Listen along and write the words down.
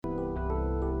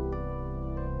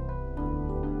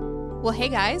Well, hey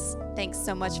guys, thanks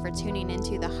so much for tuning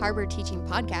into the Harbor Teaching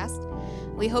Podcast.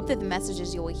 We hope that the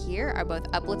messages you will hear are both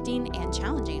uplifting and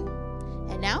challenging.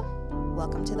 And now,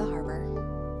 welcome to the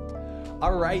Harbor.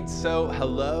 All right, so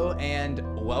hello and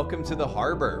welcome to the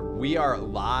Harbor. We are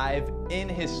live in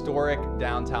historic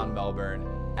downtown Melbourne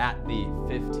at the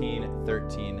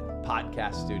 1513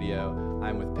 podcast studio.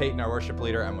 I'm with Peyton, our worship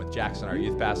leader. I'm with Jackson, our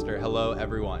youth pastor. Hello,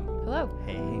 everyone. Hello.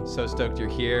 Hey. So stoked you're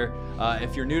here.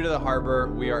 If you're new to the Harbor,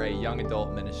 we are a young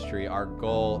adult ministry. Our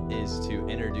goal is to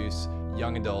introduce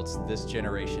young adults, this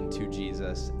generation, to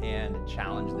Jesus and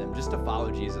challenge them just to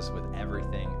follow Jesus with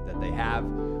everything that they have.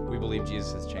 We believe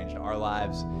Jesus has changed our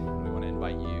lives, and we want to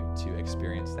invite you to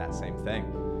experience that same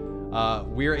thing.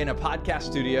 We're in a podcast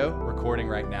studio recording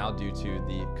right now due to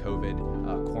the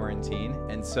COVID quarantine.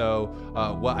 And so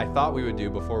what I thought we would do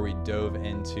before we dove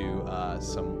into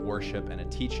some worship and a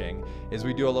teaching is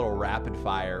we do a little rapid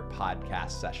fire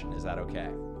podcast session. Is that okay?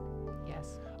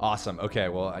 Yes. Awesome. Okay,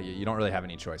 well, you don't really have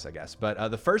any choice, I guess.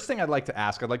 But the first thing I'd like to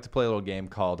ask, I'd like to play a little game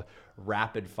called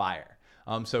Rapid Fire.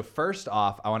 So first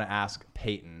off, I want to ask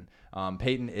Peyton.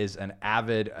 Peyton is an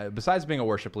avid, besides being a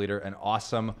worship leader, an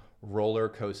awesome roller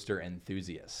coaster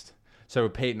enthusiast. So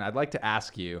Peyton, I'd like to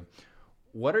ask you,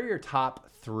 what are your top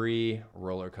 3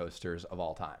 roller coasters of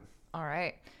all time? All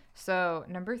right. So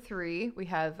number 3, we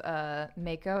have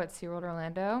Mako at SeaWorld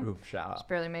Orlando. Ooh, shout out. Just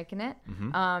barely making it.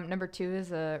 Mm-hmm. Number 2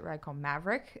 is a ride called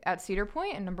Maverick at Cedar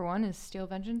Point. And number 1 is Steel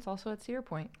Vengeance, also at Cedar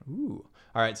Point. Ooh.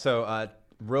 All right. So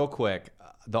real quick,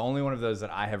 the only one of those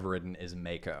that I have ridden is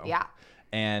Mako. Yeah.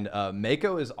 And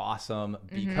Mako is awesome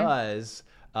because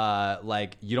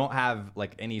like you don't have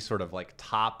like any sort of like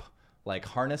top like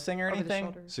harnessing or Over the anything.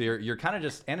 shoulder. So you're kind of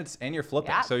just and you're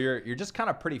flipping. Yeah. So you're just kind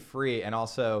of pretty free. And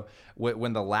also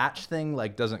when the latch thing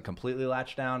like doesn't completely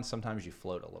latch down, sometimes you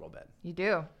float a little bit. You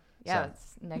do. Yeah, So-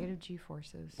 it's negative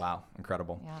G-forces. Wow,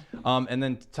 incredible. Yeah. And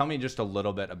then tell me just a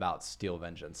little bit about Steel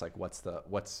Vengeance. Like what's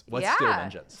Yeah. Steel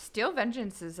Vengeance? Steel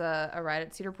Vengeance is a ride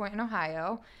at Cedar Point in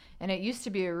Ohio. And it used to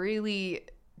be a really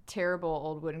terrible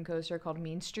old wooden coaster called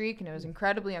Mean Streak, and it was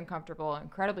incredibly uncomfortable,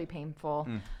 incredibly painful.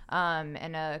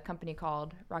 And a company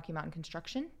called Rocky Mountain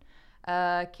Construction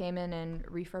came in and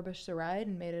refurbished the ride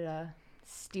and made it a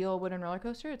steel wooden roller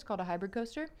coaster. It's called a hybrid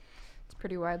coaster. It's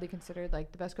pretty widely considered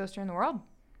like the best coaster in the world.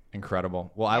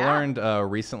 Incredible. Well, I learned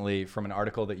recently from an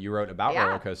article that you wrote about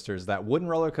roller coasters that wooden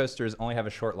roller coasters only have a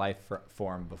short life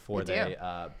form before they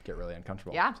get really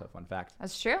uncomfortable. Yeah. So fun fact.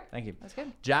 That's true. Thank you. That's good.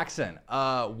 Jackson,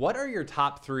 what are your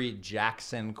top 3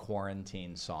 Jackson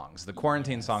quarantine songs? The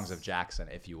quarantine songs of Jackson,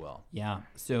 if you will. Yeah.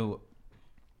 So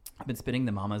I've been spinning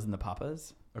the mamas and the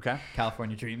papas. Okay.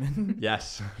 California Dreamin'.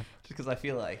 Yes. Just because I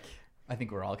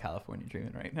think we're all California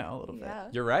Dreamin' right now a little bit.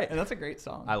 You're right. And that's a great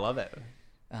song. I love it.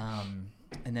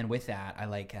 And then with that, I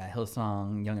like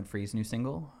Hillsong Young and Free's new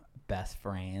single, Best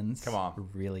Friends. Come on.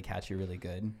 Really catchy, really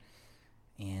good.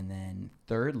 And then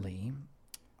thirdly,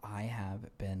 I have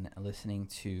been listening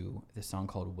to this song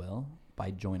called Will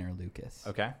by Joyner Lucas.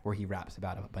 Okay. Where he raps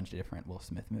about a bunch of different Will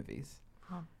Smith movies.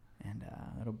 Huh. And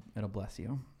it'll bless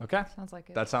you. Okay. Sounds like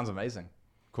it. That sounds amazing.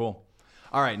 Cool.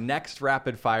 All right. Next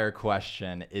rapid fire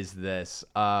question is this.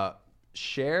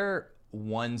 Share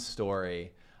one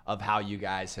story of how you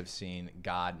guys have seen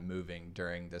God moving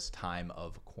during this time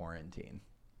of quarantine.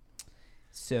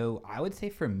 So I would say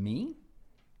for me,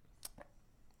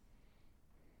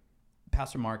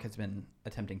 Pastor Mark has been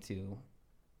attempting to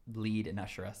lead and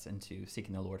usher us into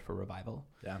seeking the Lord for revival.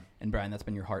 Yeah. And Bryan, that's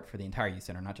been your heart for the entire youth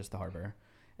center, not just the Harbor,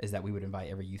 is that we would invite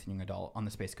every youth and young adult on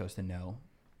the Space Coast to know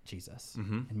Jesus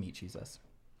and meet Jesus.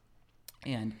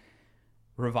 And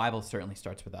revival certainly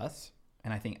starts with us.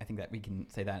 And I think that we can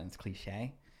say that, and it's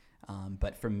cliche.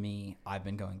 But for me, I've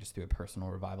been going just through a personal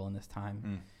revival in this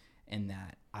time, in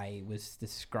that I was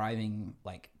describing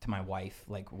like to my wife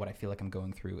like what I feel like I'm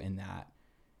going through, in that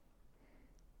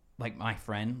like my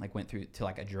friend like went through to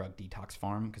like a drug detox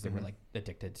farm because they were like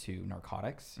addicted to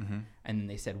narcotics, and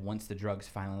they said once the drugs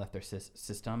finally left their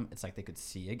system, it's like they could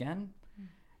see again.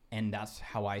 And that's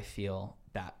how I feel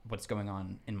that what's going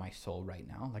on in my soul right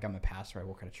now. Like I'm a pastor, I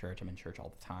work at a church, I'm in church all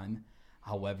the time.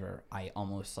 However, I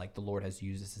almost like the Lord has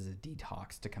used this as a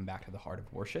detox to come back to the heart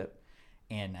of worship.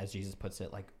 And as Jesus puts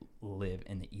it, like live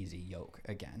in the easy yoke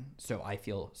again. So I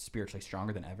feel spiritually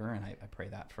stronger than ever. And I pray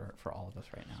that for all of us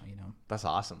right now, you know? That's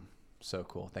awesome. So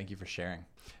cool. Thank you for sharing.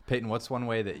 Peyton, what's one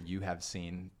way that you have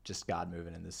seen just God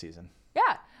moving in this season?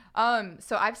 Yeah.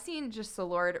 So I've seen just the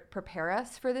Lord prepare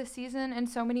us for this season in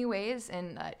so many ways,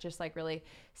 and just like really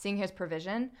seeing his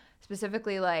provision,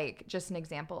 specifically like just an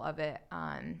example of it.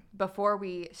 Before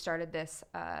we started this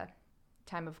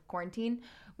time of quarantine,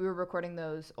 we were recording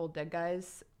those Old Dead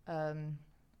Guys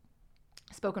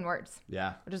spoken words.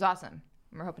 Yeah. Which is awesome.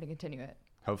 We're hoping to continue it.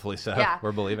 Hopefully so. Yeah.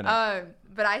 We're believing it.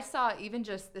 But I saw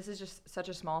this is just such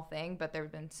a small thing, but there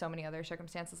have been so many other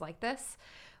circumstances like this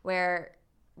where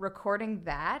recording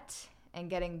that and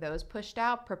getting those pushed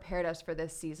out prepared us for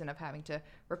this season of having to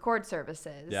record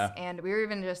services. Yeah. And we were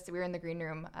in the green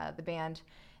room, the band,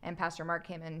 and Pastor Mark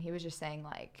came in and he was just saying,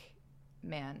 like,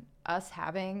 man, us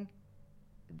having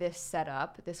this set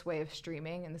up, this way of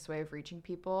streaming and this way of reaching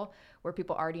people where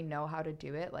people already know how to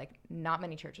do it, like not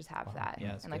many churches have that.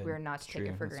 Yeah, and like we're not to take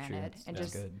it for granted. And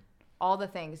just all the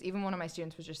things, even one of my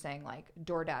students was just saying, like,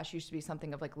 DoorDash used to be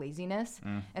something of like laziness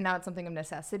and now it's something of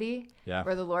necessity. Yeah.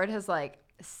 Where the Lord has like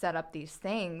set up these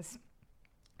things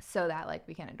so that like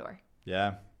we can endure.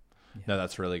 Yeah. No,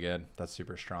 that's really good. That's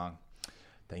super strong.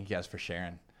 Thank you guys for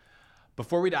sharing.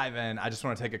 Before we dive in, I just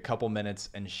want to take a couple minutes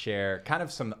and share kind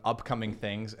of some upcoming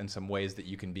things and some ways that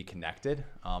you can be connected.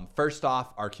 First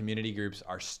off, our community groups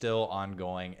are still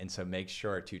ongoing, and so make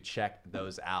sure to check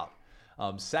those out.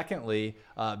 Secondly,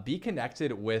 be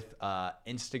connected with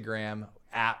Instagram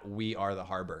at We Are the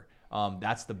Harbor.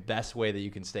 That's the best way that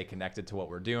you can stay connected to what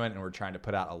we're doing, and we're trying to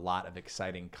put out a lot of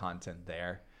exciting content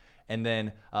there. And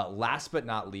then last but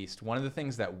not least, one of the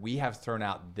things that we have thrown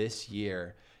out this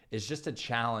year is just a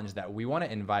challenge that we want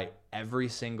to invite every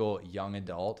single young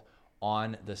adult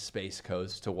on the Space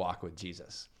Coast to walk with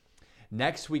Jesus.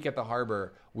 Next week at the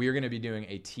Harbor, we are going to be doing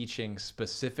a teaching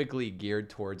specifically geared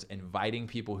towards inviting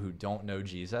people who don't know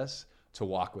Jesus to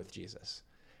walk with Jesus.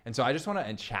 And so I just want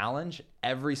to challenge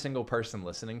every single person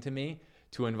listening to me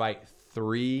to invite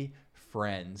 3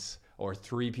 friends or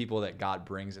 3 people that God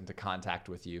brings into contact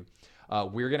with you.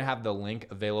 We're going to have the link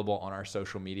available on our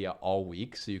social media all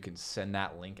week, so you can send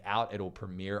that link out. It'll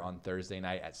premiere on Thursday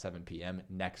night at 7 p.m.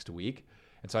 next week.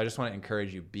 And so I just want to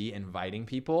encourage you, be inviting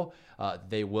people.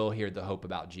 They will hear the hope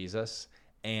about Jesus,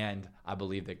 and I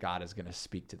believe that God is going to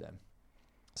speak to them.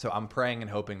 So I'm praying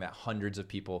and hoping that hundreds of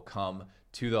people come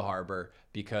to the Harbor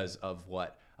because of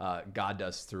what God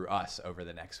does through us over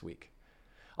the next week.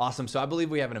 Awesome. So I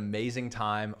believe we have an amazing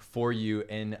time for you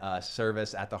in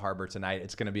service at the Harbor tonight.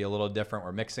 It's going to be a little different.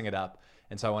 We're mixing it up.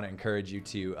 And so I want to encourage you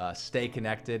to stay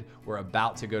connected. We're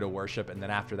about to go to worship. And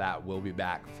then after that, we'll be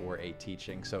back for a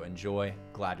teaching. So enjoy.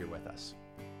 Glad you're with us.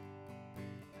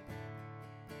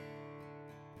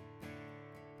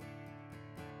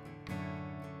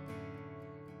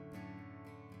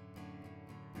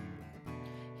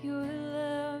 Your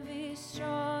love is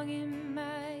strong and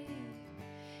mighty.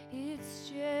 It's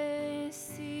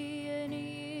jealousy and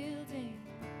yielding.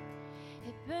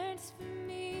 It burns for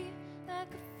me like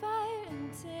a fire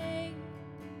and flame.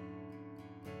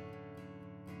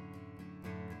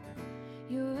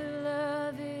 Your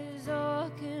love is all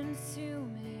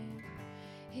consuming.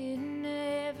 It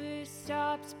never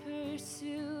stops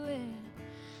pursuing.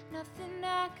 Nothing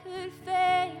I could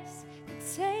face could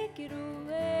take it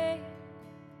away.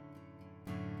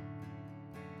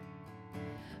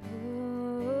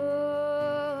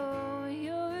 Oh,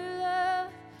 your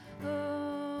love,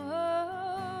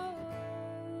 oh,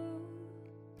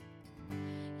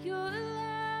 your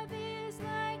love is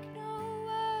like no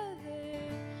other.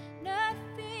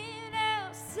 Nothing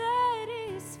else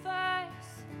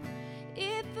satisfies.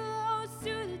 It flows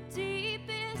through the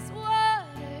deepest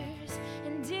waters,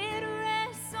 and it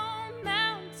rests on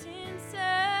mountains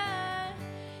high.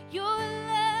 Your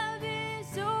love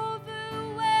is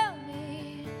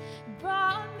overwhelming,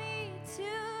 brought me to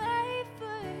life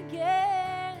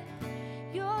again.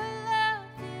 Your love,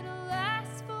 it'll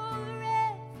last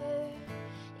forever.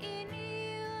 In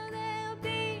you there'll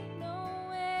be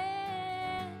no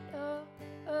end. Oh,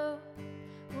 oh,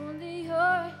 only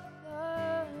your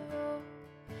love. Oh,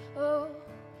 oh,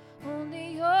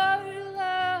 only your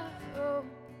love. Oh,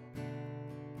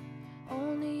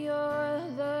 only your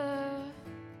love.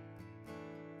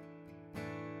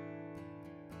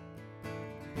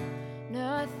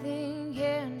 Nothing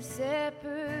can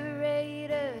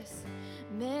separate us.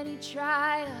 Many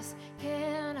trials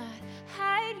cannot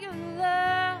hide your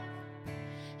love,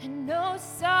 and no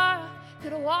sorrow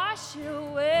could wash it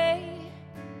away.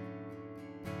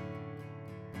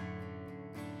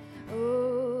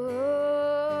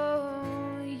 Oh,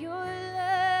 your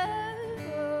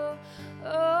love,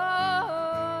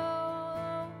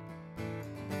 oh,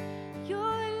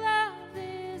 your love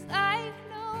is like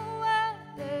no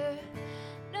other.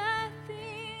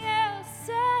 Nothing else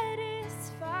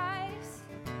satisfies.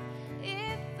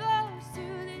 It flows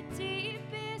through the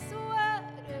deepest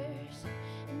waters,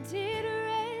 and it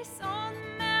rests on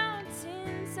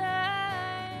mountains high.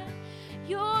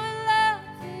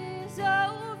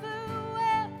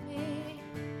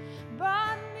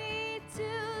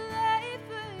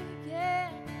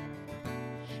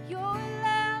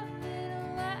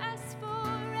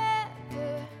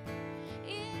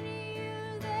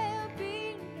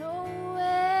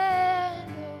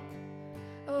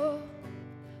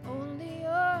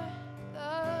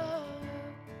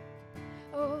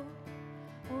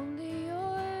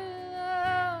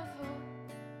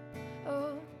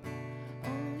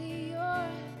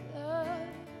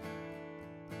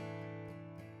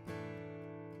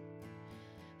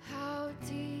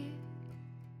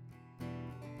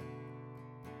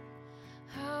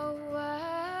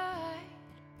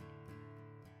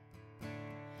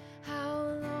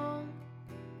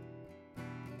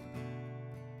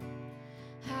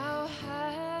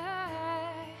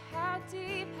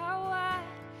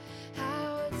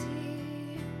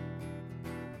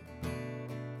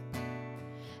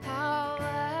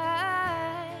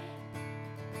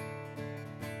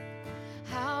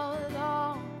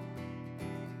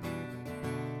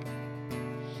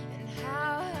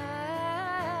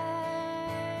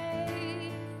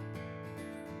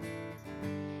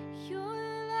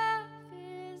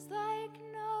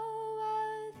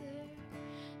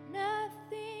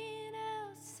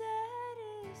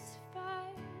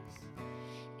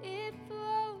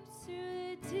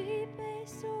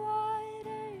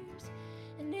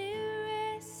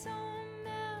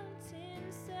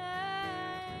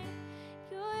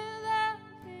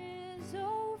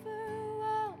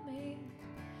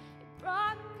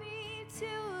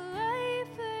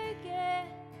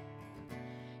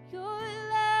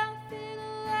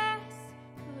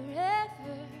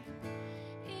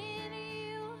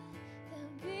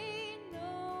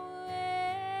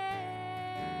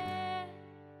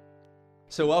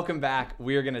 So welcome back.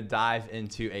 We are going to dive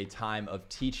into a time of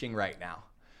teaching right now.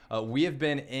 We have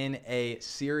been in a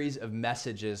series of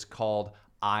messages called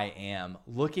I Am,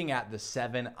 looking at the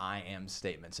 7 I Am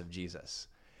statements of Jesus.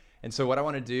 And so what I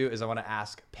want to do is I want to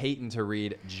ask Peyton to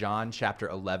read John chapter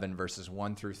 11, verses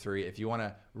 1 through 3. If you want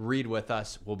to read with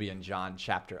us, we'll be in John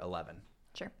chapter 11.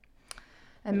 Sure.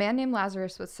 A man named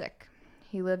Lazarus was sick.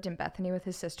 He lived in Bethany with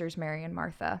his sisters Mary and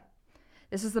Martha.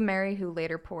 This is the Mary who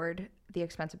later poured the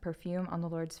expensive perfume on the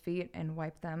Lord's feet and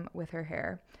wiped them with her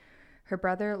hair. Her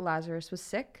brother Lazarus was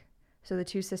sick, so the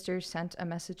two sisters sent a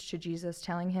message to Jesus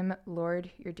telling him,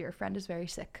 "Lord, your dear friend is very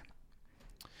sick."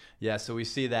 Yeah, so we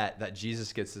see that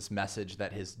Jesus gets this message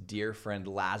that his dear friend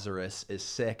Lazarus is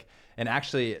sick. And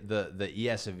actually, the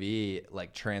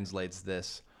ESV translates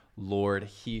this, "Lord,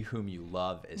 he whom you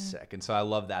love is sick." And so I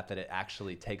love that it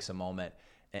actually takes a moment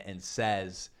and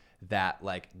says that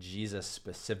Jesus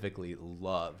specifically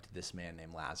loved this man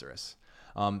named Lazarus.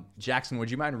 Jackson,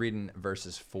 would you mind reading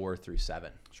verses 4 through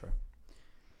 7? Sure.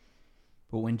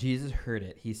 But when Jesus heard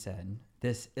it, he said,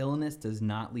 "This illness does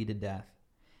not lead to death.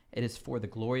 It is for the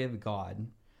glory of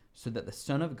God, so that the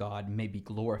Son of God may be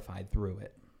glorified through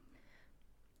it."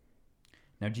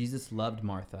 Now Jesus loved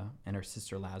Martha and her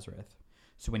sister Lazarus.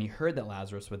 So when he heard that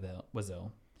Lazarus was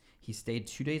ill, he stayed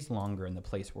 2 days longer in the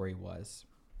place where he was.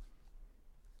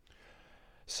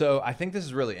 So I think this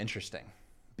is really interesting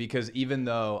because even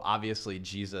though obviously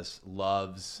Jesus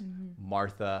loves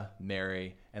Martha,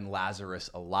 Mary, and Lazarus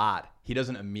a lot, he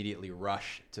doesn't immediately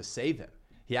rush to save him.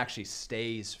 He actually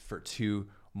stays for 2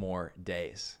 more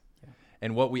days. Yeah.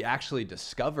 And what we actually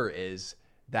discover is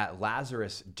that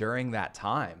Lazarus, during that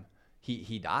time,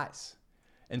 he dies.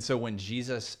 And so when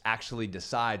Jesus actually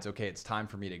decides, okay, it's time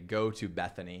for me to go to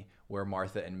Bethany, where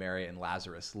Martha and Mary and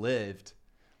Lazarus lived,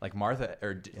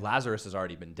 Lazarus has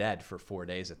already been dead for 4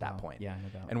 days at that point. Yeah, no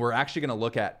doubt. And we're actually going to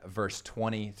look at verse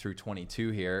 20 through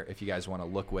 22 here, if you guys want to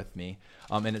look with me.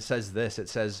 And it says this, it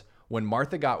says, when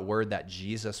Martha got word that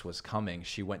Jesus was coming,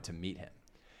 she went to meet him.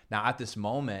 Now at this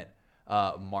moment,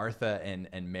 Martha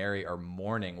and Mary are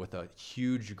mourning with a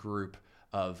huge group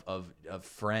of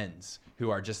friends who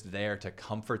are just there to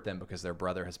comfort them because their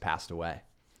brother has passed away.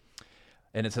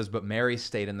 And it says, but Mary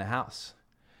stayed in the house.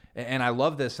 And I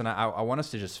love this, and I want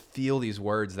us to just feel these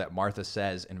words that Martha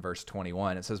says in verse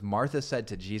 21. It says, Martha said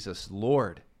to Jesus,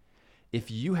 "Lord,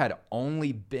 if you had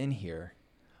only been here,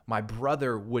 my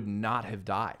brother would not have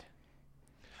died.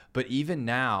 But even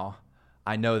now,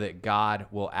 I know that God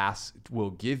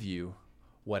will give you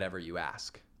whatever you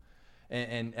ask."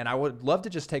 And I would love to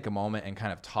just take a moment and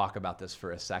kind of talk about this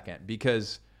for a second,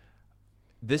 because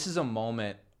this is a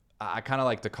moment, I kind of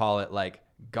like to call it like,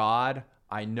 God,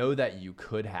 I know that you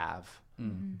could have,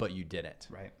 but you didn't.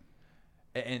 Right.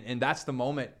 And that's the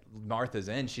moment Martha's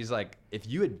in. She's like, if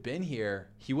you had been here,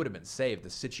 he would have been saved. The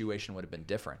situation would have been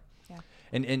different. Yeah.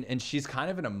 And she's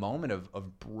kind of in a moment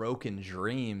of broken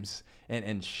dreams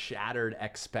and shattered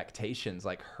expectations,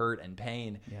 like hurt and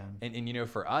pain. Yeah. And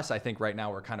for us, I think right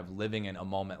now we're kind of living in a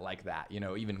moment like that,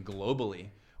 even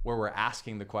globally, where we're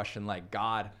asking the question like,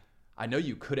 God, I know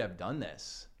you could have done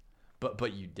this,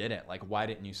 but you didn't. Like, why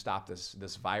didn't you stop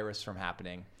this virus from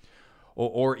happening?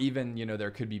 Or even, there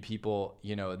could be people,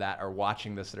 that are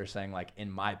watching this that are saying like,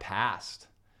 in my past,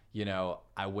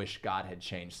 I wish God had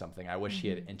changed something. I wish he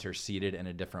had interceded in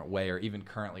a different way. Or even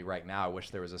currently right now, I wish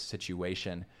there was a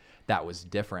situation that was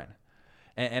different.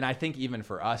 And I think even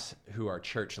for us who are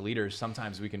church leaders,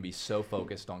 sometimes we can be so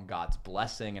focused on God's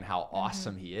blessing and how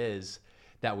awesome he is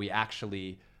that we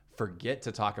actually forget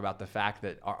to talk about the fact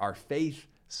that our faith,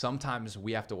 sometimes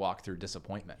we have to walk through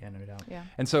disappointment. Yeah, no doubt. Yeah.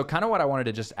 And so kind of what I wanted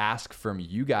to just ask from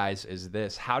you guys is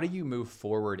this: how do you move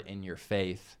forward in your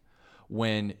faith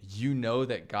when you know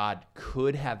that God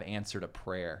could have answered a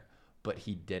prayer, but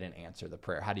he didn't answer the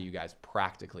prayer? How do you guys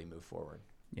practically move forward?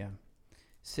 Yeah.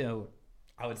 So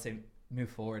I would say move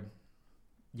forward.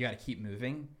 You got to keep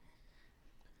moving.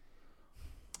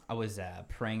 I was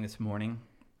praying this morning,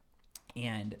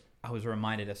 and I was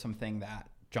reminded of something that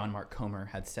John Mark Comer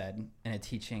had said in a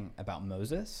teaching about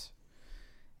Moses,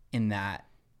 in that,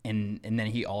 and then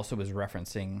he also was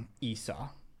referencing Esau,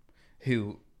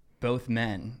 who both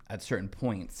men at certain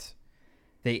points,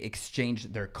 they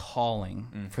exchanged their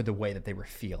calling for the way that they were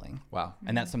feeling. Wow.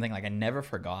 And that's something like I never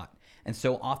forgot. And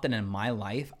so often in my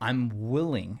life, I'm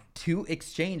willing to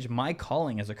exchange my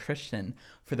calling as a Christian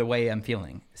for the way I'm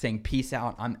feeling, saying, peace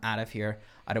out, I'm out of here.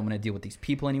 I don't want to deal with these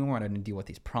people anymore. I don't want to deal with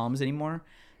these problems anymore.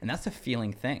 And that's a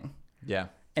feeling thing. Yeah.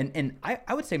 And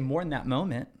I would say more in that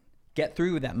moment, get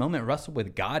through that moment, wrestle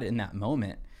with God in that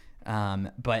moment.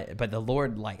 But the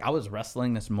Lord, like I was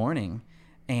wrestling this morning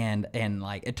and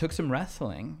like it took some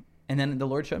wrestling. And then the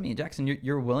Lord showed me, Jackson,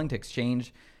 you're willing to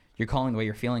exchange your calling the way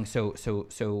you're feeling. So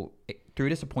through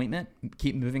disappointment,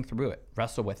 keep moving through it,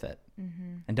 wrestle with it,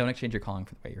 and don't exchange your calling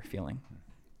for the way you're feeling.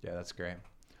 Yeah, that's great.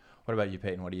 What about you,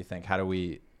 Peyton? What do you think? How do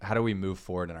we move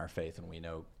forward in our faith when we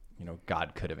know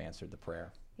God could have answered the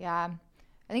prayer? Yeah.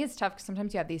 I think it's tough because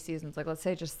sometimes you have these seasons, like let's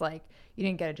say just like you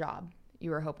didn't get a job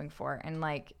you were hoping for, and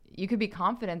like you could be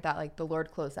confident that like the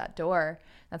Lord closed that door.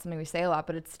 That's something we say a lot,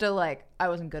 but it's still like I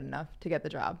wasn't good enough to get the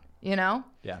job, Yeah.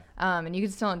 And you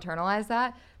can still internalize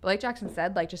that. But like Jackson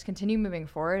said, like just continue moving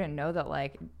forward and know that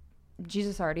like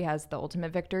Jesus already has the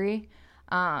ultimate victory.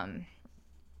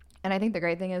 And I think the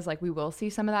great thing is like we will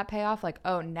see some of that payoff. Like,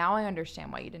 oh, now I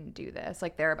understand why you didn't do this.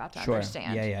 Like they're about to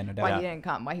understand no doubt. why he didn't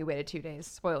come, why he waited 2 days.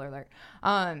 Spoiler alert.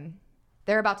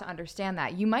 They're about to understand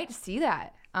that. You might see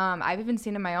that. I've even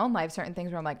seen in my own life certain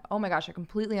things where I'm like, oh my gosh, I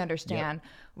completely understand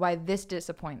why this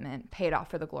disappointment paid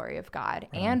off for the glory of God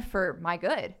and for my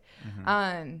good.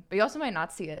 But you also might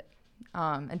not see it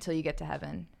until you get to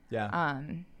heaven.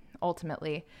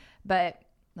 Ultimately. But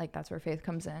like that's where faith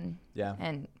comes in. Yeah.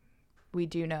 And we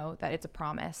do know that it's a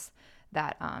promise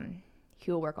that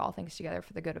he will work all things together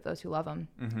for the good of those who love him,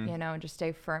 and just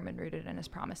stay firm and rooted in his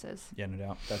promises. Yeah, no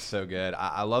doubt. That's so good.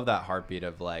 I love that heartbeat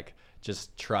of like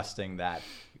just trusting that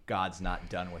God's not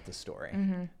done with the story,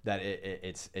 that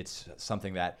it's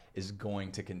something that is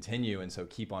going to continue. And so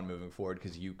keep on moving forward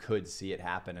because you could see it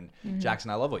happen. And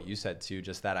Jackson, I love what you said too,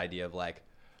 just that idea of like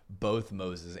both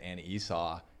Moses and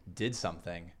Esau did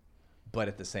something, but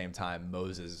at the same time,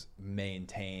 Moses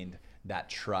maintained that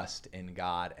trust in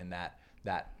God and that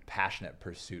passionate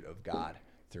pursuit of God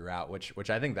throughout, which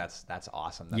I think that's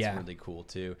awesome. That's really cool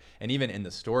too. And even in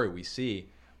the story we see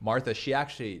Martha, she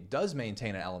actually does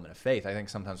maintain an element of faith. I think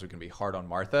sometimes we can be hard on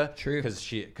Martha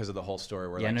because of the whole story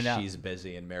where she's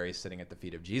busy and Mary's sitting at the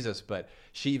feet of Jesus. But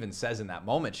she even says in that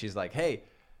moment, she's like, hey,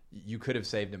 you could have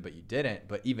saved him, but you didn't.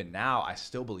 But even now, I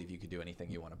still believe you could do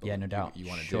anything you want to believe. Yeah, no doubt. You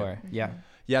want to do. Yeah.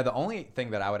 Yeah, the only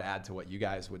thing that I would add to what you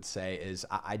guys would say is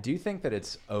I do think that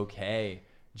it's okay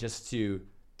just to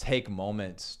take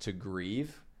moments to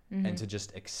grieve and to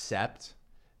just accept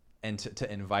and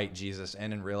to invite Jesus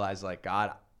in and realize like,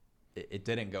 God, it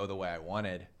didn't go the way I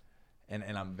wanted. And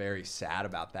I'm very sad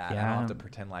about that. Yeah. I don't have to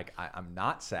pretend like I'm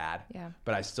not sad,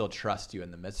 but I still trust you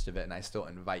in the midst of it. And I still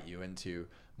invite you into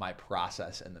my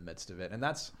process in the midst of it. And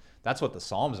that's what the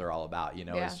Psalms are all about,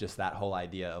 It's just that whole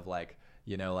idea of like,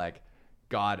 like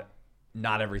God,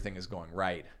 not everything is going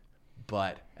right,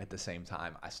 but at the same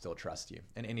time, I still trust you.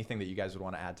 And anything that you guys would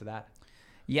want to add to that?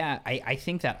 Yeah, I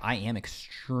think that I am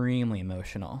extremely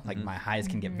emotional. Like my highs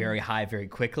can get very high very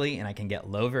quickly, and I can get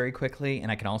low very quickly,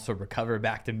 and I can also recover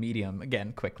back to medium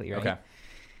again quickly, right? Okay.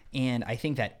 And I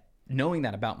think that knowing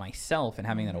that about myself and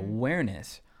having that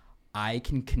awareness, I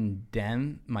can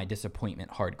condemn my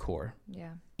disappointment hardcore.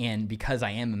 Yeah. And because I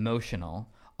am emotional,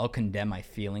 I'll condemn my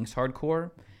feelings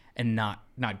hardcore and not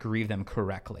grieve them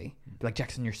correctly. Be like,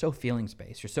 Jackson, you're so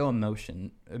feelings-based. You're so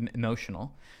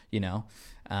emotional,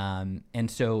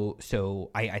 And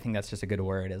so I think that's just a good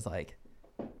word is like,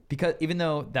 because even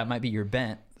though that might be your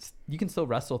bent, you can still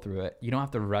wrestle through it. You don't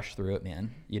have to rush through it,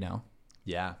 man,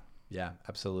 Yeah,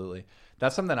 absolutely.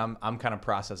 That's something I'm kind of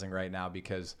processing right now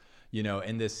because,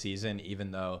 in this season,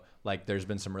 even though like there's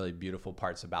been some really beautiful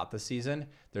parts about the season,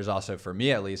 there's also, for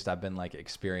me at least, I've been like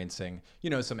experiencing,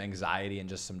 some anxiety and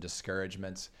just some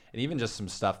discouragements and even just some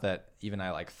stuff that even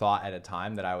I like thought at a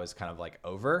time that I was kind of like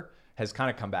over has kind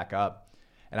of come back up.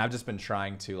 And I've just been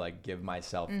trying to like give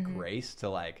myself grace to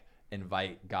like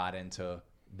invite God into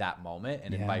that moment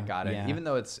and invite God in, even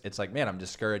though it's like, man, I'm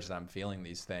discouraged that I'm feeling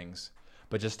these things,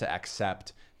 but just to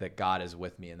accept that God is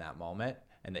with me in that moment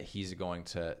and that he's going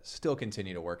to still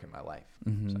continue to work in my life.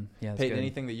 So, Peyton,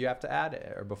 anything that you have to add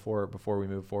or before we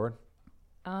move forward?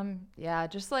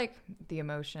 Just like the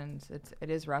emotions,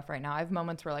 it is rough right now. I have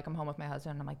moments where like I'm home with my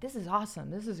husband and I'm like, this is awesome.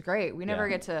 This is great. We never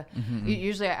get to,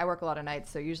 usually I work a lot of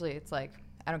nights. So usually it's like,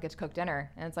 I don't get to cook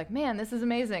dinner and it's like, man, this is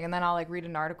amazing. And then I'll like read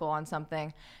an article on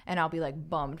something and I'll be like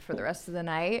bummed for the rest of the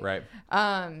night. Right.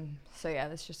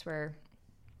 That's just where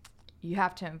you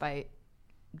have to invite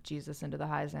Jesus into the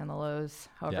highs and the lows,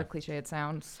 however cliche it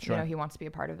sounds. Sure. He wants to be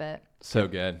a part of it. So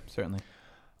good. Certainly.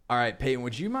 All right, Peyton,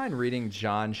 would you mind reading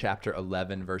John chapter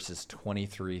 11, verses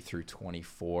 23 through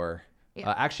 24?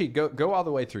 Yeah. Actually, go all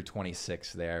the way through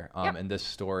 26 there. In this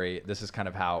story, this is kind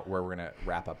of where we're going to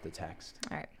wrap up the text.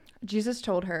 All right. Jesus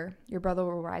told her, your brother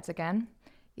will rise again.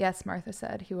 Yes, Martha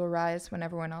said, he will rise when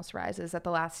everyone else rises at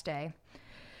the last day.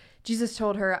 Jesus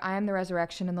told her, I am the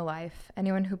resurrection and the life.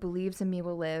 Anyone who believes in me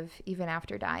will live even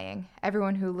after dying.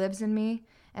 Everyone who lives in me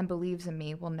and believes in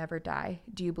me will never die.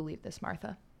 Do you believe this,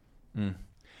 Martha?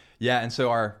 Yeah, and so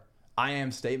our I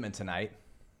am statement tonight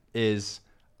is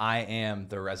I am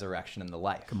the resurrection and the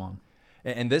life. Come on.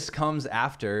 And this comes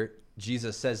after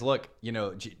Jesus says, look,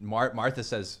 Martha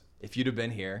says, if you'd have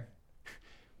been here,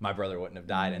 my brother wouldn't have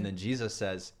died. And then Jesus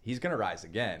says, he's going to rise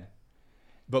again.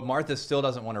 But Martha still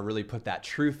doesn't want to really put that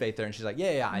true faith there. And she's like,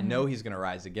 yeah, I know he's going to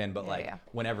rise again. But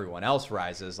when everyone else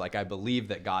rises, like, I believe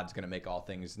that God's going to make all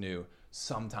things new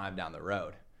sometime down the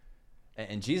road.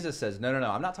 And Jesus says, no,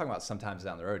 I'm not talking about sometimes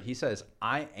down the road. He says,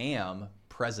 I am,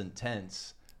 present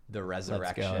tense, the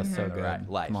resurrection and the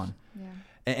life. Come on. Yeah.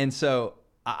 And so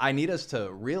I need us to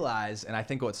realize, and I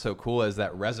think what's so cool is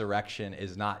that resurrection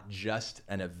is not just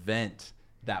an event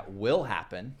that will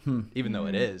happen, even though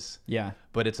it is. Yeah.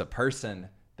 But it's a person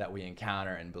that we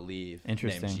encounter and believe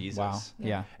named Jesus. Wow.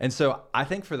 Yeah. And so I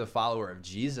think for the follower of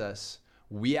Jesus,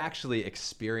 we actually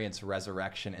experience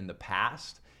resurrection in the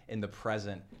past, in the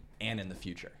present, and in the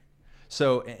future.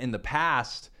 So in the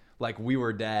past, like, we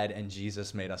were dead and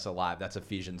Jesus made us alive. That's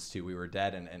Ephesians 2. We were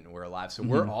dead and we're alive. So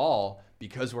we're all,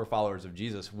 because we're followers of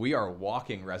Jesus, we are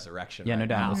walking resurrection right no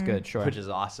doubt. now. That's good. Sure. Which is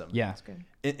awesome. Yeah. That's good.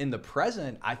 In the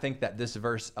present, I think that this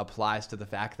verse applies to the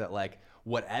fact that, like,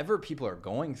 whatever people are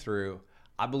going through,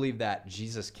 I believe that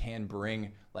Jesus can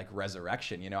bring, like,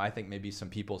 resurrection. I think maybe some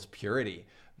people's purity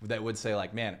that would say,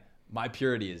 like, man, my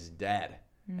purity is dead.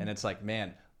 And it's like,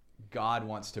 man, God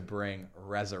wants to bring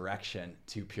resurrection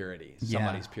to purity,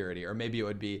 somebody's purity. Or maybe it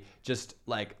would be just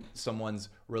like someone's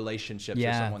relationships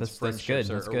or someone's friendships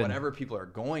or whatever people are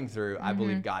going through. I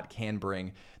believe God can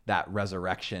bring that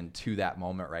resurrection to that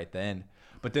moment right then.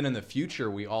 But then in the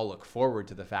future, we all look forward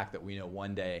to the fact that we know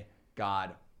one day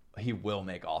God, he will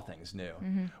make all things new,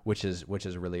 which is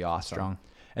really awesome. Strong.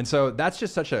 And so that's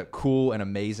just such a cool and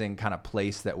amazing kind of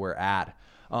place that we're at.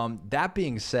 That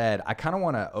being said, I kind of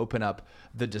want to open up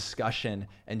the discussion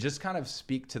and just kind of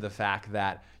speak to the fact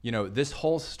that, this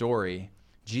whole story,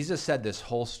 Jesus said this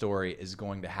whole story is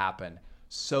going to happen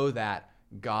so that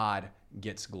God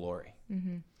gets glory.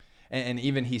 And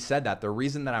even he said that the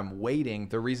reason that I'm waiting,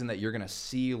 the reason that you're going to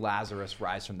see Lazarus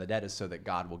rise from the dead is so that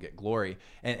God will get glory.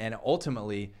 And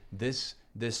ultimately, this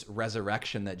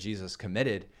resurrection that Jesus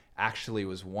committed actually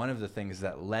was one of the things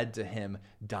that led to him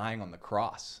dying on the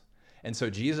cross. And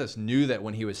so Jesus knew that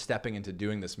when he was stepping into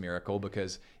doing this miracle,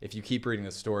 because if you keep reading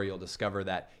the story, you'll discover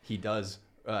that he does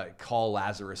call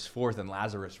Lazarus forth and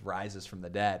Lazarus rises from the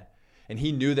dead. And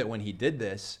he knew that when he did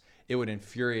this, it would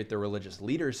infuriate the religious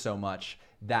leaders so much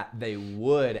that they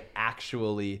would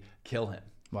actually kill him.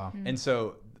 Wow. And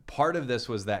so part of this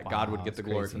was that God would get the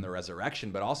glory crazy. from the resurrection,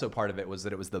 but also part of it was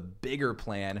that it was the bigger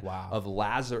plan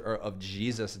of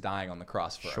Jesus dying on the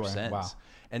cross for our sins. Wow.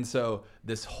 And so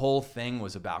this whole thing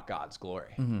was about God's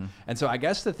glory. And so I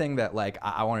guess the thing that, like,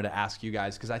 I wanted to ask you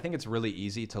guys, because I think it's really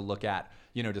easy to look at,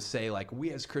 to say, like,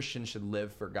 we as Christians should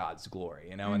live for God's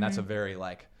glory, and that's a very,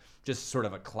 like, just sort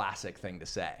of a classic thing to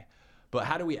say. But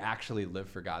how do we actually live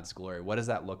for God's glory? What does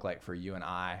that look like for you and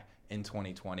I in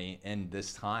 2020 in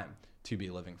this time to be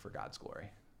living for God's glory?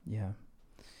 Yeah.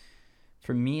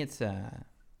 For me, it's a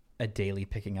daily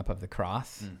picking up of the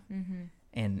cross,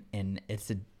 and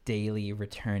it's a daily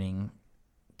returning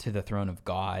to the throne of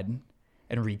God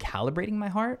and recalibrating my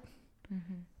heart,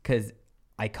 because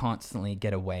I constantly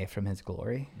get away from his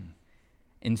glory.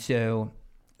 And so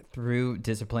through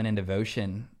discipline and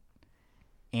devotion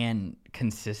and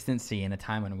consistency in a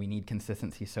time when we need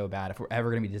consistency so bad, if we're ever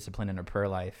going to be disciplined in our prayer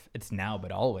life, it's now,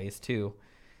 but always too.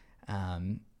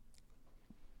 I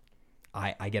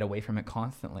get away from it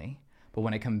constantly. But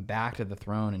when I come back to the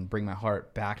throne and bring my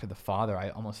heart back to the Father, I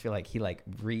almost feel like he, like,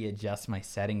 readjusts my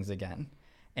settings again.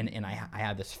 And I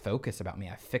have this focus about me.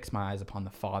 I fix my eyes upon the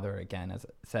Father again, as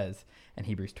it says in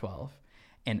Hebrews 12.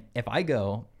 And if I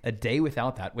go a day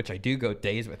without that, which I do go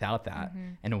days without that,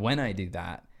 and when I do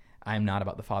that, I'm not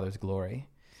about the Father's glory.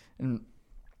 And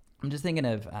I'm just thinking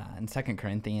of in 2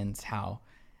 Corinthians how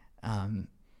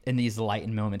in these light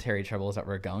and momentary troubles that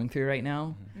we're going through right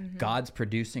now, God's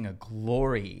producing a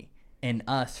glory in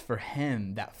us for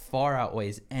him that far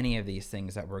outweighs any of these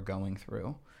things that we're going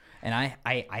through. And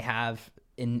I have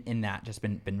in that just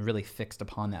been really fixed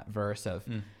upon that verse of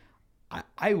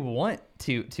I want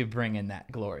to bring in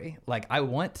that glory. Like, I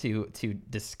want to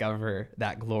discover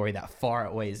that glory that far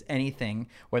outweighs anything,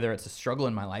 whether it's a struggle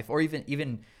in my life or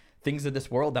even things of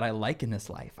this world that I like in this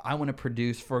life. I want to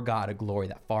produce for God a glory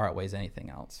that far outweighs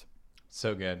anything else.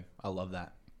 So good. I love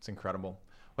that. It's incredible.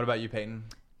 What about you, Peyton?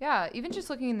 Yeah, even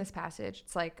just looking in this passage,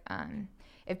 it's like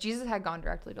if Jesus had gone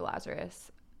directly to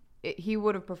Lazarus, he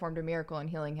would have performed a miracle in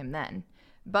healing him then.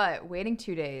 But waiting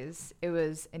 2 days, it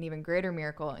was an even greater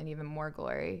miracle and even more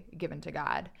glory given to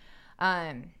God.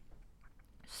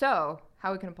 So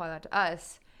how we can apply that to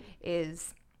us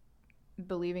is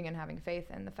believing and having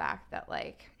faith in the fact that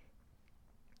like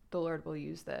the Lord will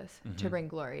use this to bring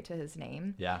glory to his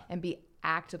name. Yeah. And be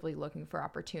actively looking for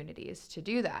opportunities to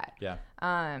do that. Yeah.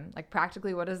 Like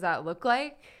practically, what does that look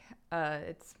like?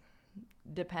 It's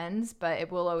depends, but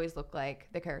it will always look like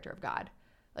the character of God.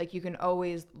 Like you can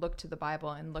always look to the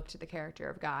Bible and look to the character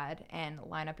of God and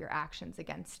line up your actions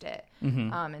against it,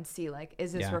 and see like,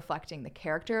 is this reflecting the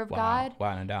character of God?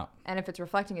 Wow, no doubt. And if it's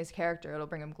reflecting his character, it'll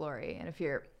bring him glory. And if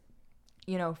you're,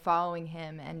 following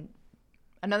him, and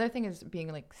another thing is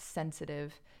being like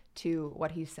sensitive to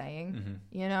what he's saying.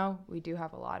 We do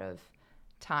have a lot of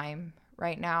time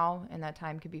right now, and that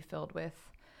time could be filled with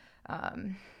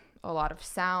a lot of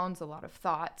sounds, a lot of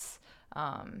thoughts.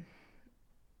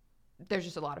 There's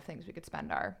just a lot of things we could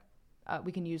spend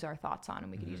we can use our thoughts on,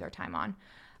 and we could use our time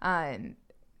on.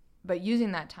 But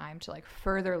using that time to like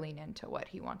further lean into what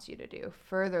he wants you to do,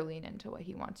 further lean into what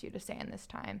he wants you to say in this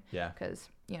time. Yeah. Because,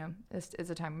 this is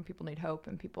a time when people need hope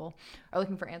and people are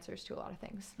looking for answers to a lot of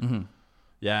things.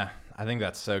 Yeah, I think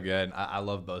that's so good. I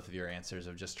love both of your answers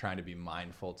of just trying to be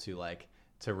mindful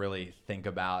to really think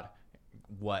about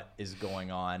what is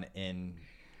going on in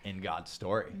God's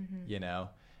story,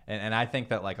 And I think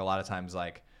that like a lot of times,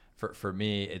 like for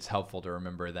me, it's helpful to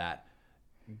remember that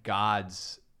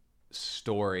God's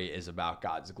story is about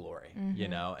God's glory,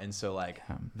 And so like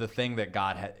the thing that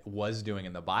God was doing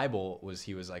in the Bible was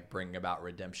he was like bringing about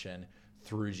redemption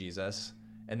through Jesus.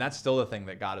 And that's still the thing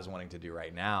that God is wanting to do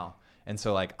right now. And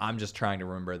so like, I'm just trying to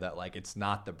remember that like, it's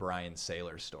not the Bryan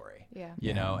Saylor story,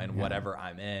 whatever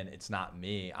I'm in, it's not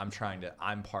me. I'm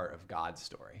part of God's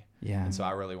story. Yeah. And so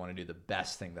I really want to do the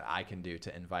best thing that I can do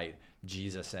to invite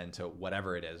Jesus into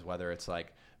whatever it is, whether it's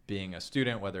like being a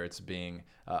student, whether it's being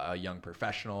a young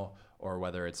professional, or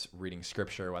whether it's reading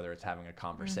scripture, whether it's having a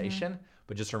conversation,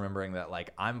 but just remembering that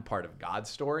like, I'm part of God's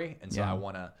story. And so I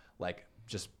want to like,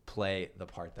 just play the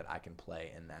part that I can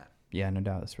play in that. Yeah, no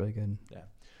doubt. That's really good. Yeah.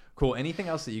 Cool. Anything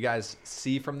else that you guys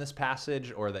see from this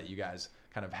passage or that you guys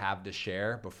kind of have to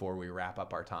share before we wrap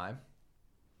up our time?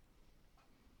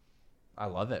 I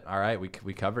love it. All right.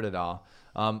 We covered it all.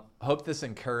 Hope this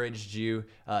encouraged you.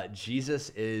 Jesus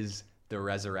is the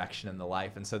resurrection and the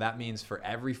life. And so that means for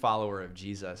every follower of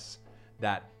Jesus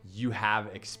that you have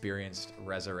experienced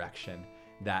resurrection,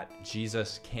 that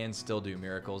Jesus can still do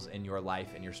miracles in your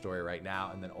life and your story right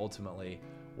now. And then ultimately,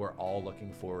 we're all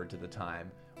looking forward to the time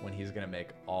when he's going to make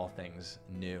all things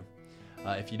new.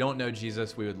 If you don't know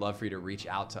Jesus, we would love for you to reach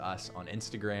out to us on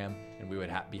Instagram, and we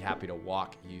would be happy to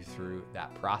walk you through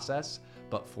that process.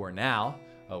 But for now,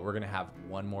 we're going to have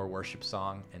one more worship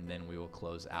song, and then we will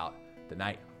close out the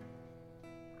night.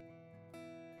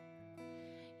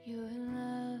 Your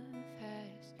love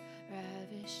has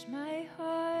ravished my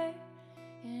heart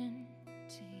and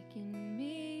taken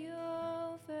me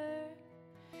over,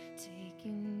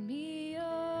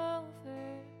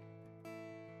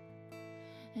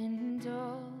 and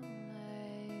all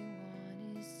I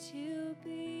want is to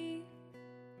be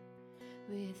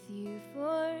with you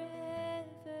forever,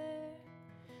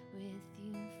 with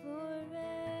you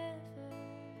forever.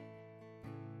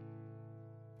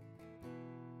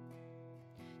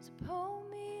 So pull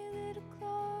me a little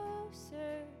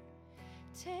closer,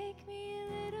 take me a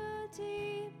little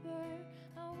deeper.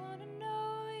 I wanna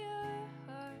know your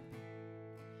heart,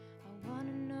 I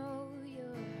wanna know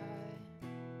your heart,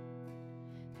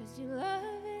 'cause your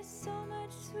love is so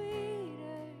much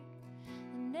sweeter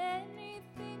than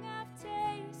anything I've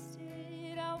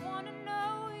tasted. I wanna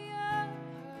know your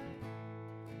heart,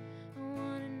 I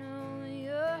wanna know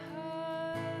your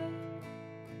heart,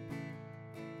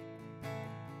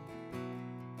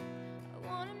 I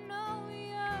wanna know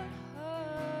your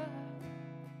heart.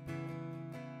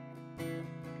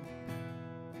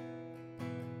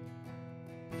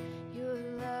 Your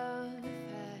love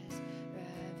has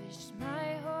ravished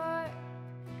my heart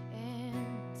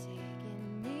and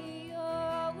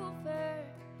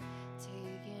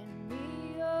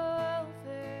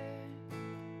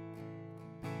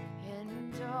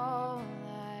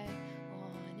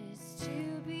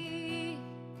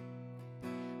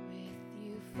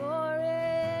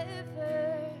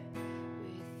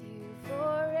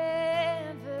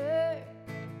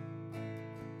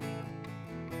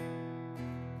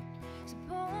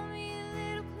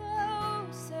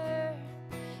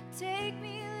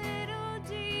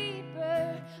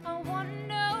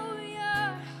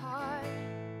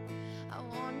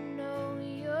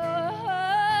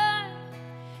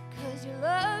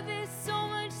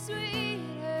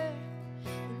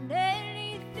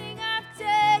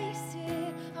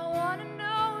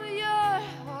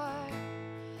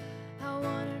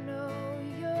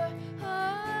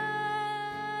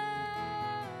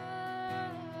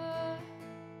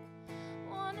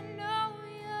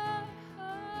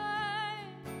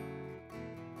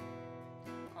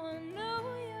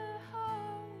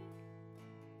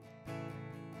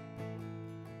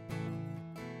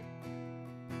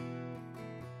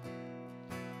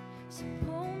So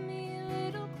pull me a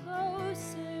little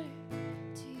closer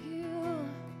to you.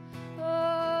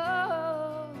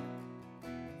 Oh,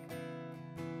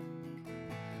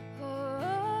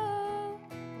 oh,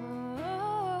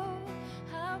 oh,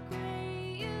 how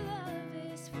great your love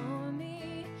is for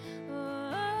me.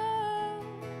 Oh,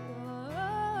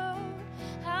 oh,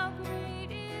 how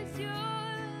great is your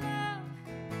love.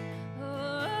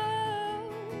 Oh,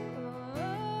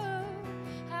 oh,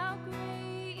 how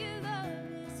great your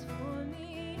love is for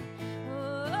me.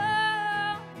 Oh,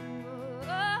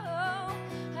 oh,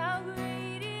 how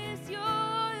great is your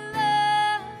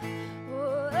love.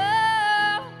 Oh,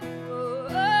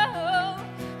 oh,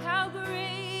 how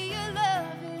great your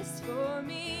love is for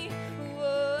me.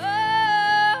 Oh,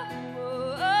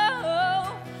 oh,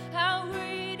 how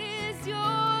great is your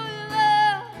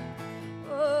love.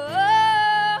 Oh,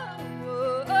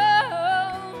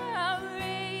 how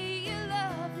great your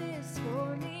love is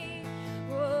for me.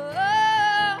 Oh,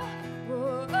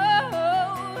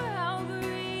 how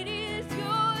great is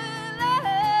your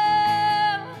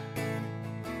love.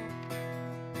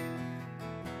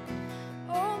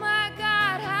 Oh my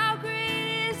God, how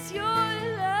great is your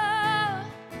love.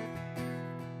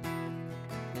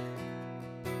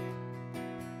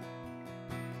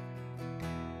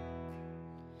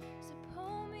 So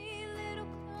pull me a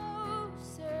little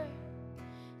closer,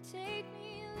 take me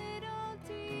a little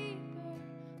deeper.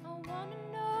 I wanna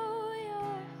know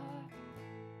your heart.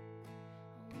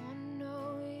 I wanna know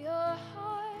your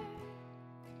heart.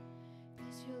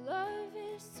 'Cause your love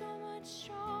is so much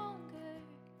stronger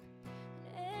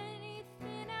than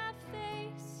anything I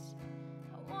faced.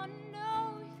 I wanna know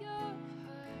your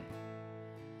heart.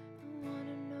 I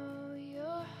wanna know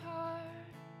your heart.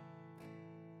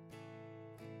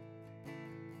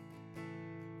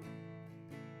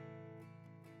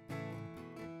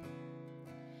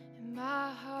 And my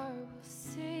heart will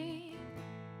sing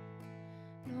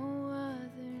no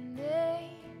other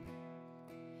name.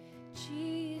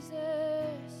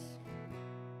 Jesus,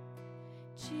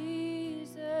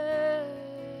 Jesus,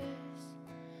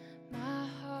 my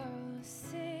heart will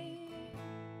sing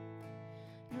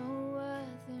no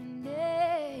other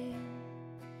name.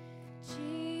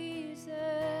 Jesus,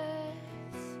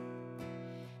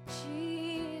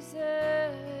 Jesus,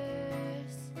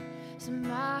 so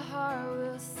my heart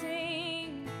will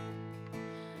sing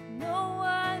no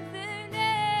other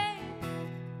name.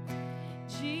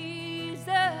 Jesus,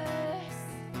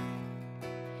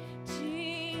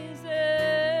 Jesus,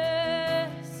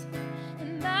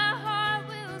 and my heart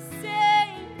will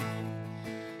sing,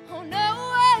 oh,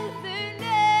 no other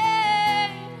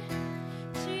name.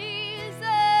 Jesus,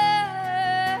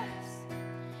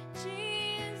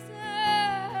 Jesus.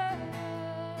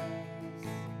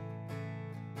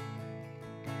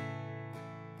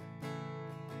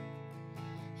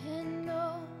 And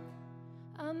no,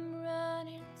 I'm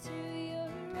running to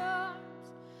your arms.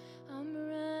 I'm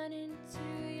running to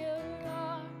your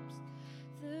arms.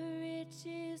 The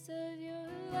riches of your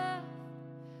love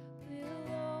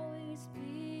will always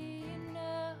be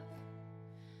enough.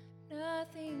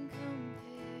 Nothing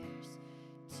compares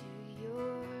to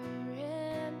your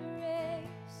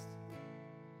embrace.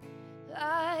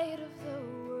 Light of the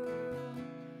world,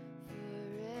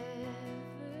 forever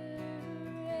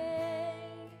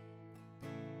reign.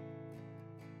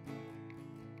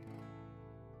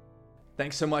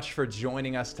 Thanks so much for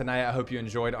joining us tonight. I hope you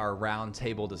enjoyed our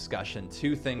roundtable discussion.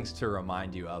 2 things to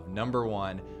remind you of. Number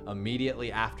 1,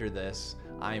 immediately after this,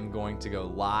 I am going to go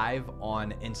live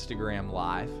on Instagram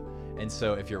Live. And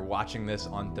so if you're watching this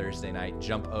on Thursday night,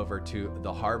 jump over to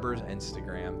the Harbor's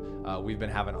Instagram. We've been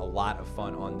having a lot of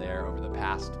fun on there over the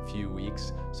past few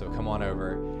weeks. So come on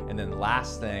over. And then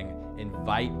last thing,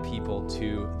 invite people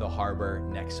to the Harbor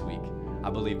next week. I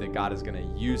believe that God is going to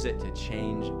use it to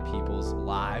change people's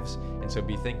lives. And so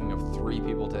be thinking of 3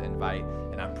 people to invite.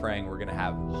 And I'm praying we're going to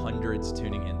have hundreds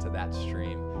tuning into that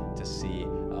stream to see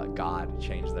God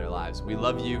change their lives. We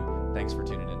love you. Thanks for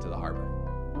tuning into the Harbor.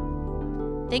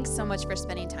 Thanks so much for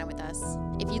spending time with us.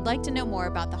 If you'd like to know more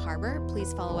about the Harbor,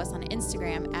 please follow us on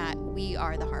Instagram at We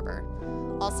Are the Harbor.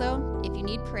 Also, if you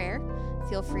need prayer,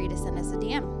 feel free to send us a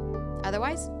DM.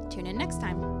 Otherwise, tune in next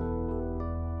time.